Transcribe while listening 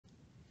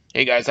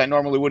Hey guys, I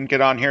normally wouldn't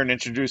get on here and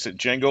introduce a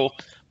jingle,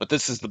 but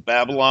this is the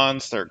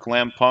Babylonz. They're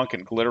glam punk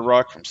and glitter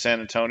rock from San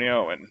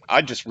Antonio, and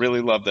I just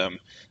really love them.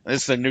 And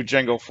this is a new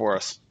jingle for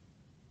us.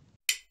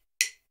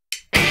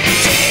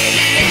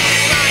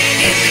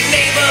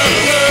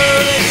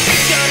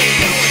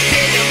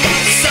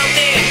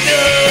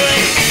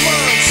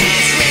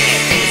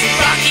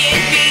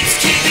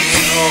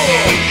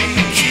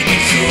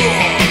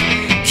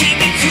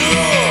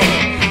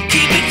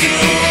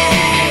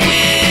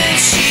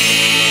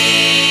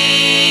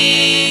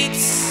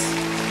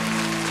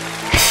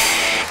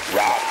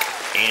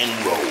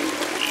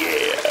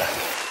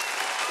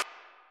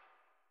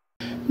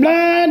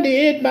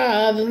 Blinded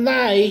by the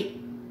light,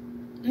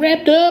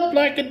 wrapped up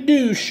like a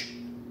douche.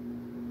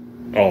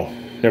 Oh,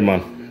 never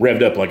mind.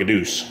 Revved up like a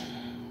deuce.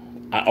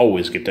 I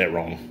always get that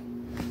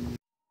wrong.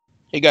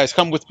 Hey guys,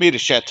 come with me to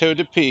Chateau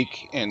De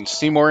Pique in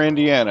Seymour,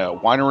 Indiana,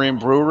 winery and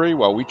brewery,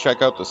 while we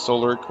check out the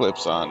solar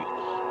eclipse on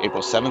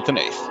April 7th and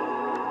 8th.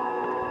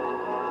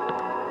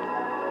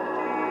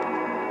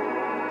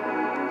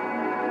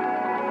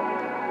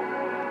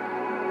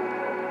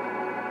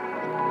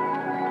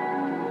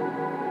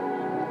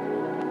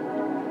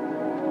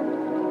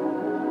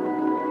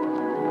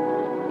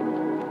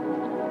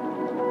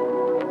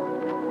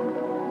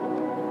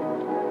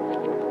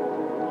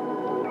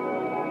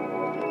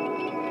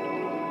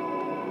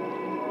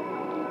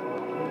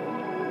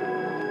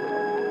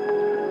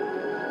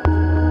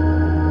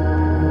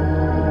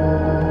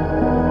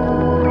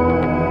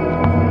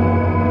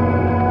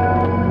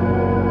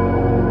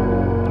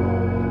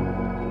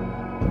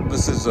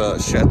 This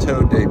is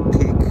Chateau De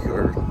Pique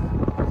or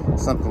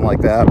something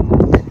like that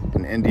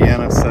in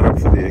Indiana, set up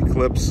for the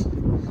eclipse.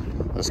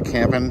 There's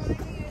camping,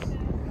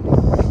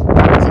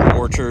 there's an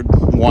orchard,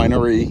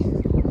 winery,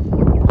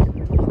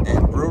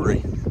 and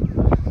brewery.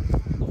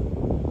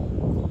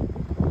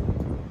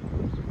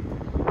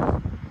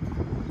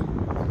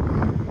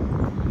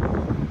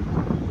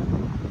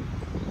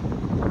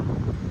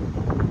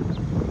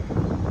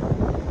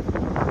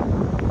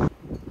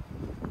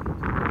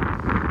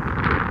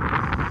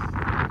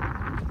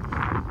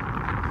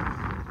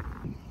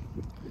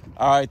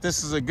 All right,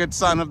 this is a good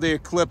sign of the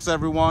eclipse,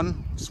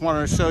 everyone. Just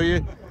wanted to show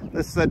you.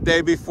 This is the day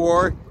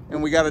before,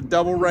 and we got a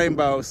double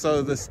rainbow.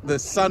 So the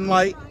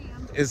sunlight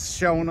is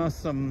showing us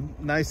some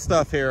nice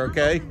stuff here,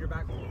 okay?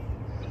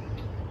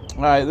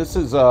 All right, this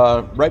is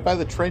right by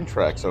the train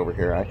tracks over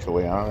here,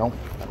 actually. I don't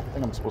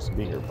think I'm supposed to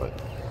be here, but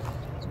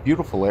it's a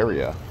beautiful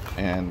area.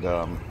 And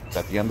it's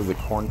at the end of the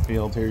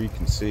cornfield here. You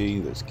can see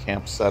there's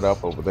camp set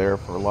up over there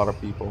for a lot of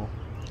people.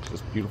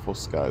 Just beautiful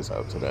skies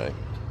out today.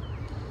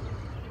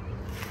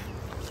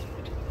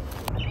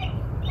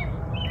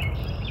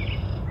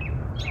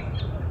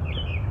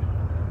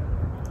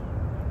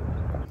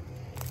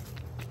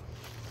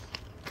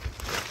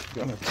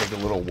 Gonna take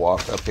a little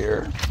walk up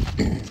here.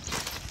 I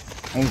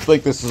don't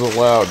think this is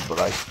allowed, but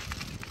I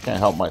can't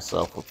help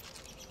myself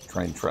with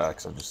train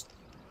tracks. I just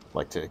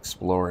like to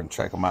explore and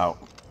check them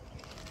out.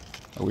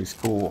 Always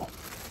cool.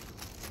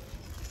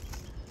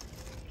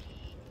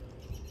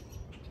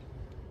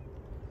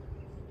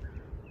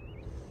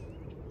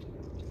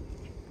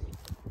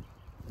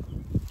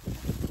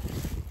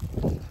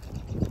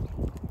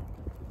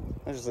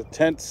 There's a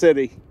tent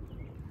city.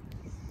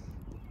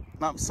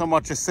 Not so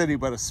much a city,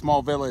 but a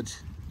small village.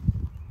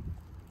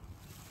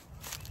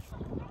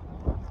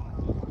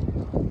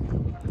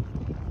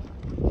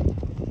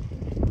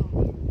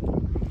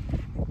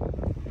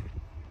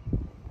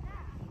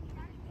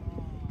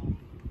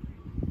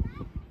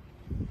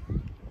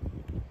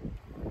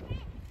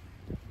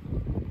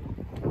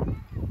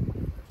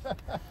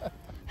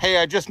 Hey,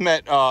 I just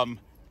met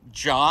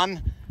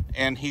John,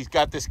 and he's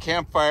got this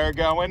campfire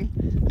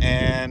going,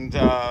 and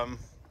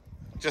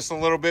just a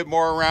little bit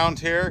more around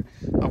here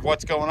of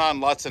what's going on.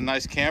 Lots of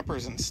nice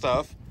campers and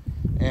stuff,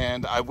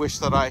 and I wish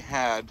that I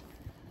had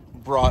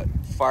brought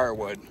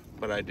firewood,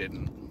 but I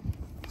didn't.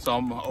 So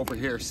I'm over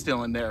here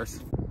stealing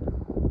theirs.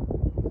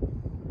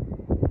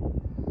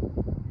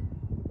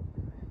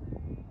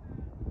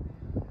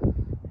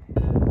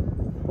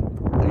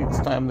 I think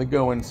it's time to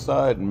go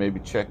inside and maybe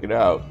check it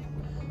out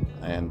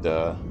and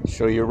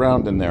show you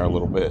around in there a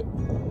little bit.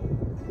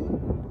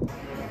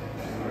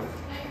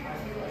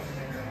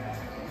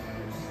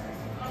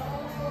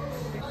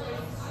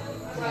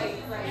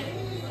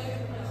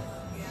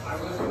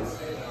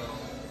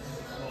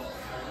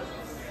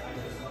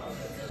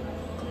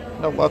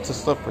 Got lots of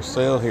stuff for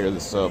sale here.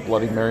 This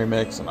Bloody Mary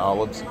mix and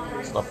olives,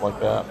 stuff like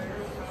that.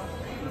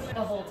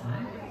 The whole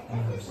time.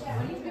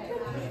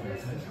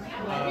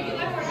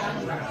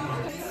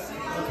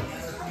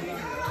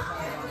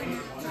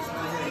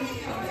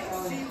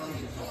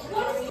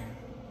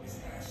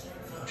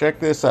 Check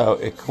this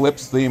out,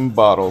 eclipse themed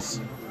bottles.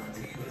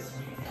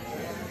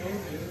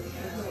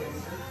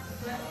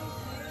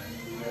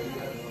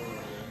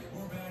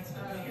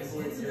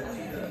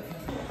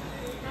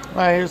 All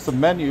right, here's the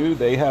menu.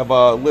 They have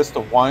a list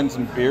of wines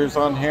and beers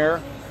on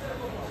here.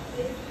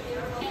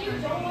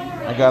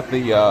 I got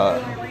the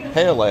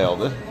pale ale,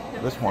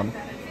 this one.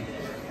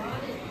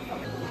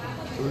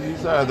 So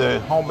these are the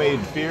homemade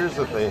beers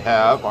that they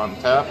have on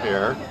tap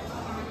here.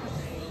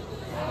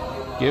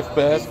 Gift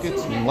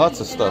baskets and lots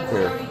of stuff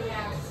here.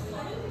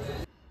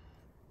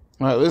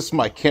 Well, this is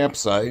my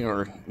campsite,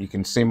 or you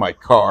can see my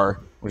car,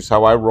 which is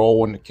how I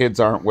roll when the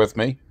kids aren't with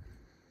me.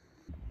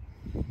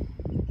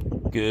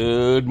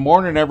 Good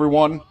morning,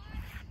 everyone.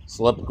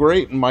 Slept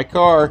great in my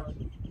car.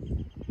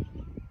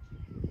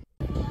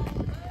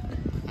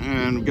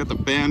 And we've got the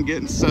band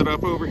getting set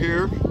up over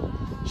here.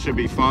 Should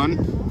be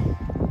fun.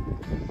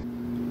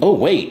 Oh,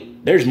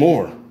 wait, there's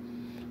more.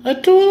 A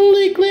total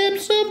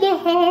eclipse of the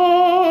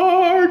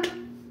heart.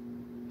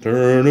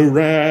 Turn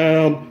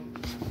around.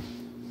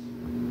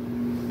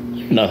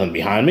 Nothing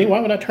behind me.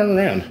 Why would I turn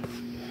around?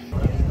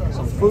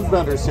 Some food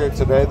vendors here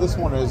today. This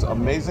one is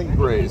Amazing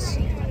Graze.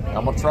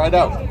 I'm gonna try it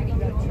out.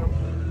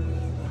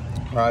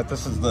 All right,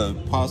 this is the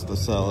pasta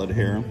salad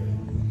here.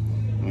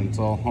 And it's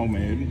all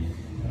homemade.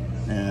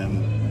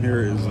 And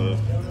here is a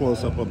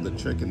close-up of the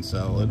chicken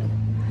salad.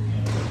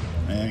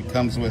 And it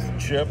comes with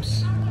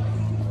chips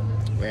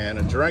and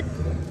a drink.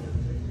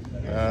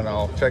 And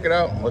I'll check it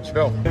out and let you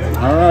know.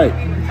 All right,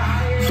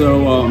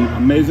 so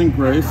Amazing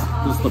Grace.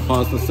 This is the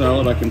pasta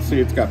salad. I can see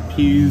it's got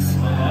peas.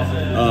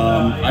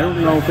 I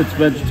don't know if it's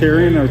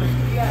vegetarian or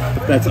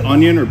if that's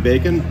onion or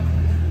bacon.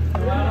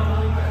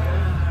 I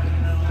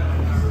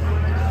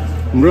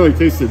really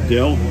taste the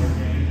dill.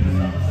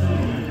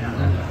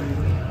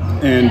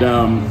 And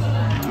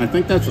I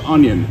think that's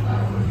onion.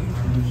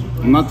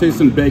 I'm not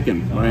tasting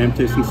bacon, but I am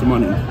tasting some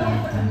onion.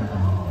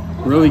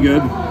 Really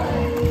good.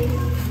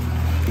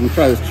 I'm gonna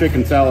try this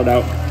chicken salad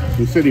out.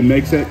 The city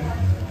makes it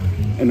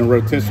in a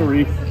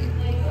rotisserie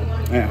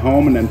at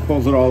home and then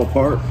pulls it all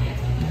apart.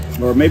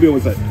 Or maybe it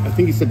was I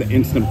think he said the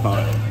Instant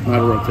Pot, not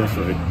a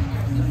rotisserie.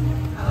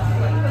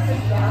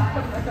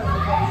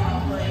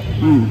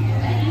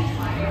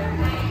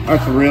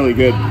 That's really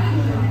good.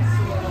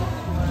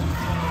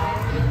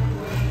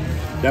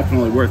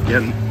 Definitely worth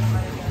getting.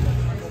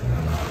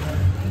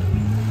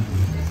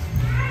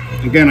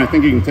 Again, I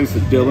think you can taste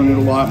the dill in it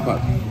a lot, but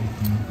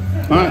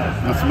all right,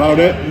 that's about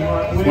it.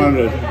 Just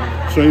wanted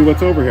to show you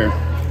what's over here.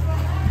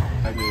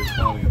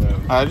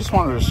 I just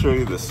wanted to show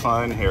you the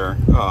sign here.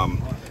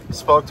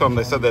 Spoke to them,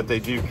 they said that they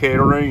do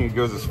catering. It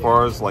goes as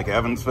far as like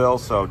Evansville,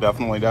 so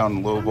definitely down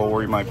in Louisville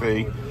where you might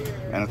be.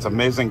 And it's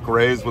Amazing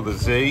Graze with a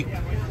Z.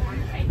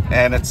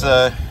 And it's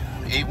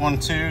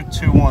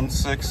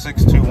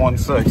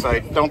 812-216-6216.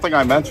 I don't think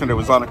I mentioned it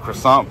was on a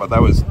croissant, but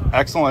that was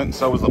excellent. And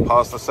so was the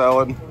pasta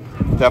salad.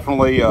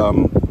 Definitely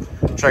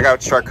check out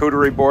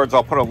charcuterie boards.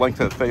 I'll put a link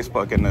to the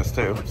Facebook in this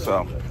too,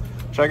 so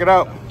check it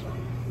out.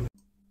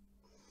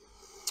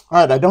 All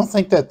right, I don't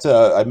think that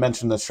I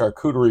mentioned the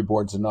charcuterie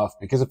boards enough,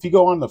 because if you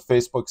go on the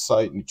Facebook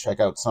site and you check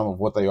out some of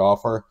what they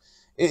offer,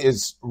 it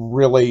is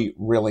really,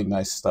 really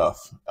nice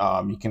stuff.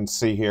 You can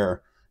see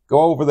here,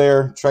 go over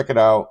there, check it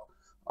out.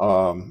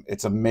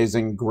 It's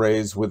Amazing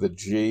Graze with a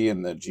G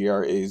and the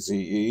Graze.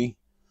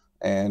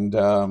 And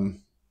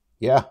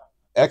yeah,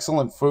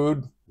 excellent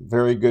food.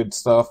 Very good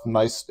stuff.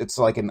 Nice. It's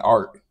like an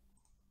art.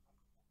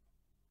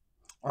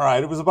 All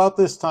right. It was about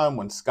this time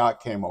when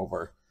Scott came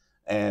over,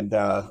 and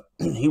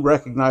he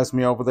recognized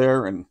me over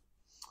there, and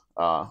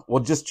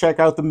we'll just check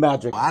out the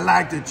magic. I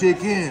like the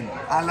chicken.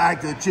 I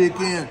like the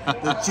chicken.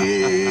 The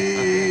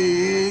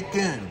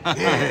chicken.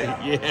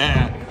 Yeah.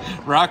 Yeah.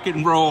 Rock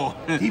and roll.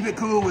 Keep it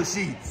cool with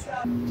sheets.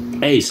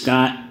 Hey,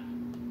 Scott.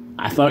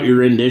 I thought your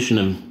rendition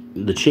of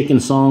the chicken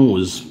song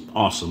was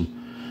awesome.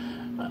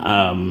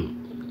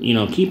 You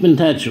know, keep in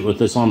touch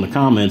with us on the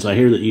comments. I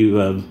hear that you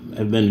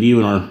have been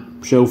viewing our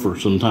show for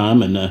some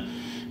time, and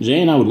Jay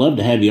and I would love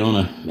to have you on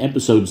an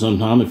episode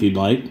sometime if you'd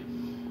like.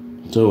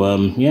 So,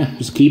 yeah,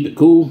 just keep it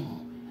cool,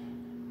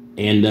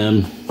 and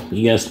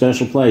you got a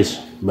special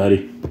place,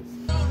 buddy.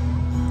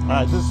 All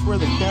right, this is where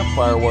the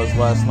campfire was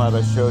last night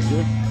I showed you,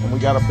 and we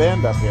got a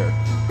band up here.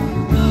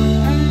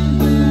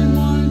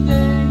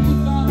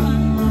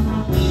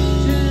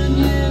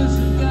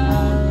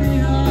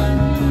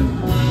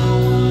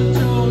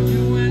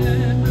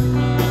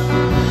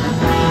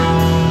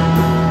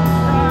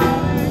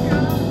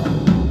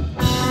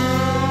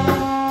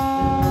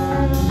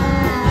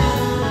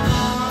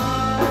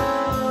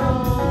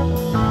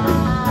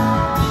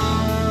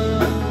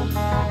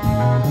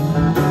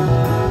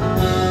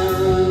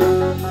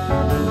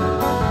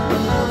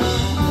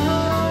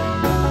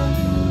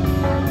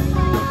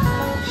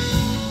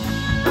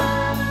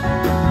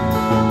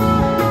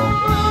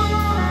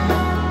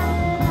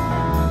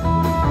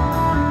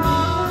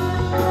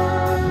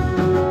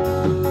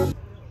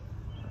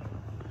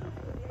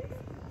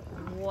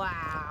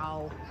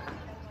 Wow.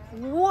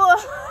 Whoa,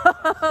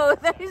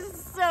 that is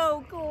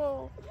so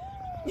cool.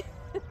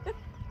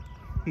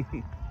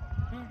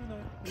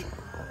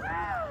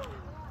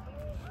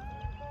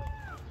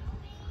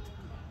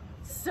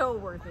 So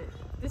worth it.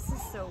 This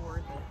is so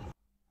worth it.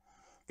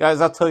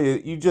 Guys, I'll tell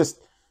you,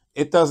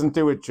 it doesn't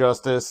do it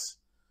justice.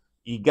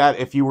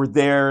 If you were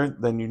there,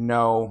 then you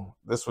know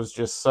this was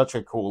just such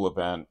a cool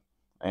event.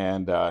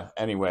 And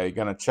anyway,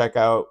 gonna check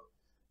out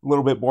a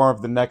little bit more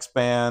of the next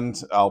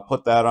band. I'll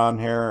put that on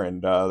here,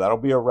 and that'll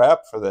be a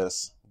wrap for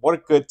this. What a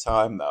good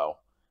time, though.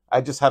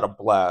 I just had a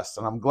blast,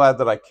 and I'm glad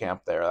that I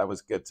camped there. That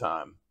was a good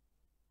time.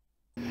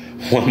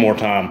 One more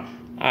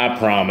time, I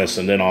promise,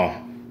 and then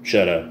I'll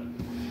shut up.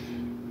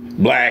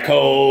 Black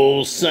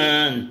hole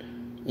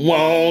sun,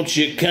 won't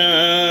you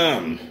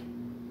come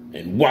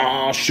and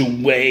wash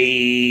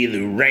away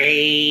the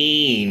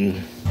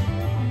rain?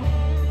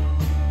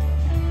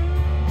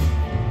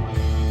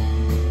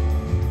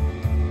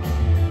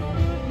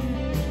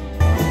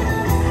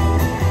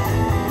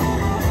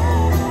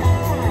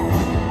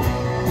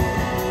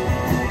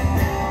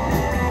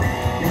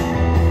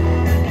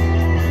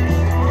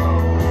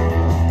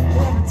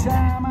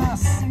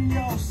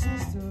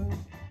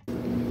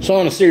 So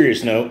on a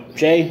serious note,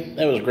 Jay,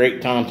 that was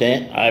great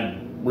content. I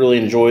really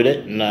enjoyed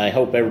it, and I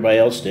hope everybody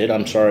else did.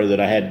 I'm sorry that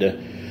I had to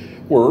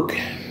work,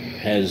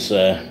 as,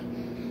 yeah,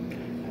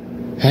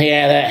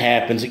 that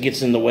happens. It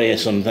gets in the way of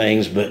some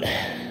things, but,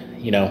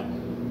 you know,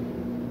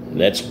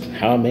 that's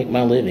how I make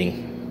my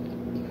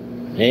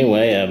living.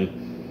 Anyway,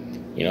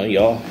 you know,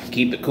 y'all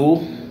keep it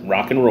cool.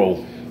 Rock and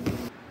roll.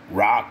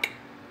 Rock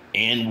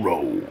and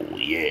roll,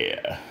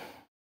 yeah.